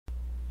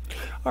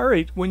All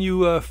right, when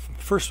you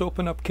first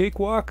open up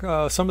Cakewalk,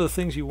 some of the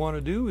things you want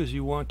to do is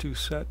you want to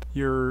set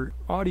your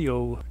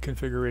audio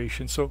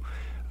configuration. So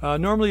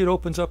normally it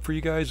opens up for you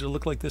guys to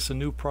look like this, a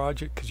new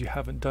project, because you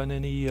haven't done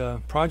any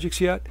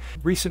projects yet.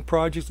 Recent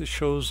projects, it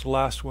shows the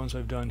last ones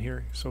I've done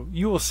here. So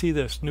you will see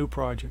this new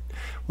project.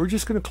 We're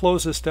just going to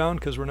close this down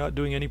because we're not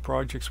doing any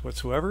projects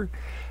whatsoever.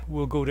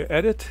 We'll go to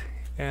Edit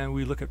and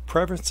we look at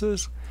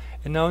Preferences.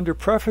 And now under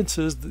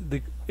Preferences,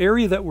 the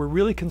area that we're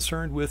really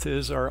concerned with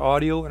is our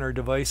audio and our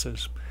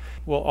devices.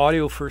 Well,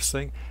 audio first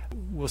thing.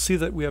 We'll see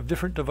that we have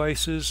different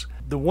devices.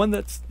 The one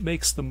that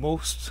makes the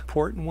most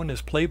important one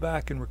is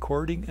playback and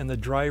recording and the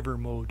driver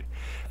mode.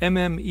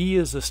 MME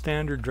is the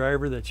standard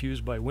driver that's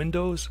used by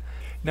Windows.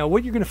 Now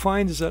what you're going to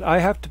find is that I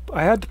had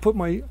to put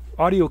my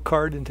audio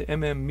card into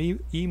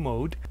MME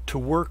mode to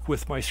work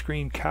with my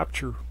screen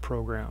capture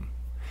program.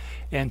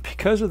 And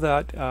because of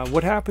that,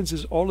 what happens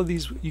is all of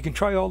these, you can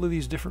try all of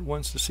these different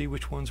ones to see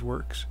which ones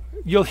works.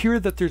 You'll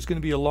hear that there's going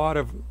to be a lot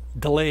of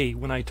delay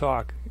when I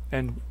talk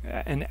and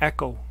an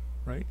echo,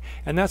 right?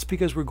 And that's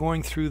because we're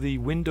going through the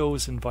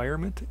Windows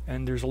environment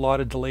and there's a lot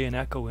of delay and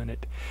echo in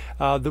it.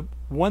 The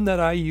one that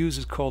I use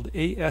is called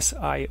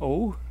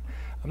ASIO.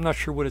 I'm not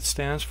sure what it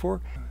stands for.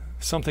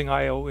 Something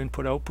IO,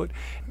 input output,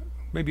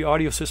 maybe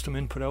audio system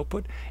input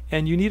output.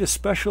 And you need a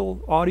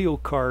special audio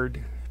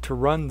card to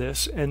run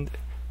this, and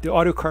the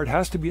audio card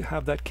has to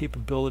have that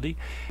capability.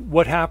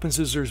 What happens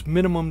is there's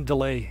minimum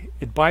delay.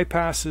 It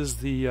bypasses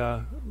the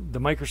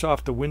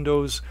Microsoft, the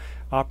Windows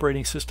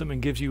operating system,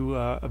 and gives you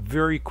a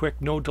very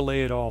quick, no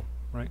delay at all,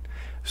 right?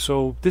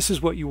 So this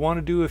is what you want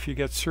to do if you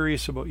get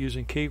serious about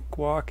using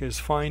Cakewalk, is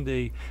find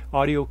a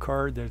audio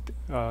card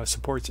that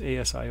supports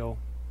ASIO,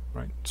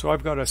 right? So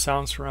I've got a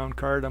sound surround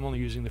card. I'm only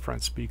using the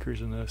front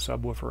speakers and the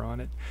subwoofer on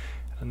it,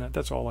 and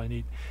that's all I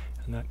need.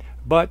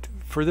 But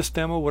for this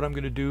demo, what I'm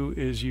going to do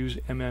is use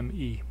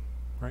MME,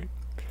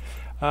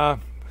 right?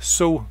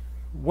 So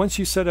once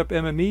you set up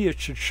MME, it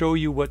should show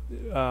you what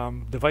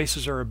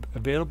devices are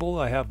available.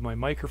 I have my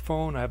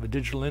microphone, I have a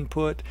digital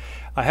input,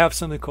 I have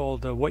something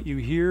called What You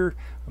Hear.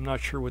 I'm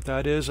not sure what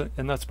that is,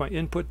 and that's my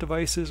input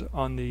devices.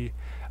 On the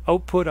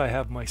output, I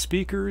have my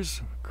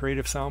speakers,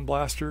 Creative Sound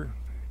Blaster.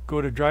 Go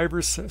to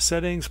drivers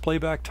settings,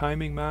 playback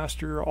timing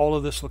master, all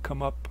of this will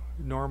come up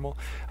normal.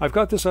 I've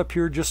got this up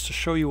here just to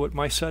show you what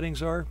my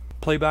settings are.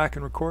 Playback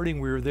and recording,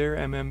 we were there,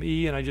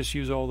 MME, and I just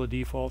use all the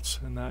defaults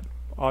in that.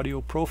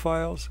 Audio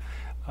profiles,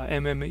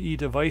 MME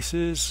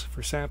devices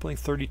for sampling,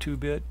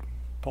 32-bit,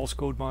 pulse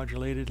code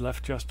modulated,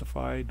 left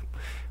justified,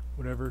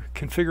 whatever.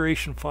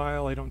 Configuration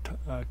file, I don't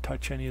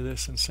touch any of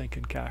this, and sync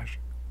and cache.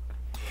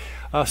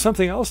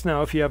 Something else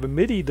now, if you have a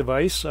Midi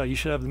device, you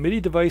should have the Midi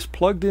device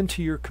plugged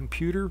into your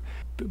computer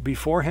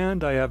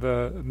beforehand. I have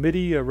a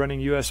Midi running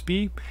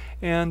USB,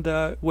 and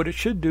what it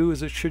should do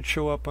is it should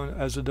show up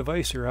as a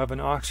device here. I have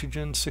an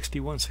Oxygen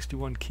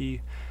 6161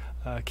 key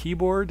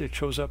keyboard. It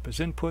shows up as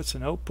inputs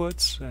and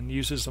outputs and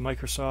uses the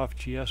Microsoft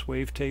GS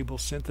wavetable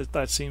synth.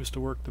 That seems to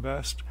work the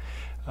best.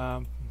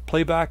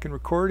 Playback and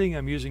recording,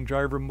 I'm using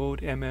driver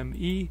mode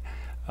MME.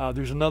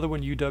 There's another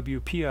one,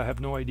 UWP. I have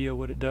no idea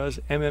what it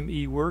does.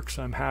 MME works.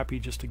 I'm happy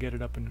just to get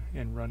it up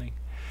and running.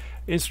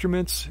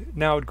 Instruments,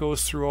 now it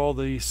goes through all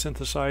the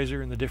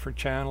synthesizer and the different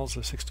channels,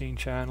 the 16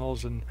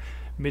 channels and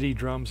MIDI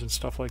drums and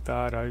stuff like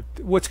that.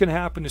 What's going to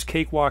happen is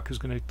Cakewalk is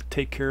going to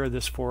take care of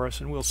this for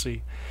us, and we'll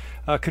see.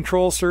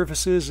 Control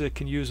surfaces, it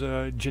can use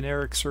a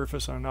generic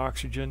surface on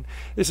Oxygen.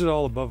 This is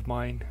all above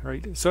mine,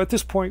 right? So at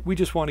this point, we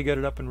just want to get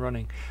it up and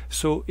running.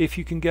 So if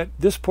you can get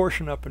this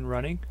portion up and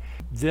running,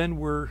 then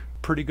we're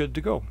pretty good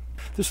to go.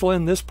 This will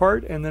end this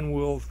part, and then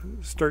we'll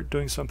start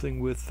doing something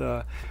with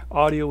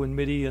audio and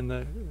MIDI in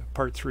the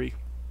part 3.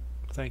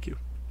 Thank you.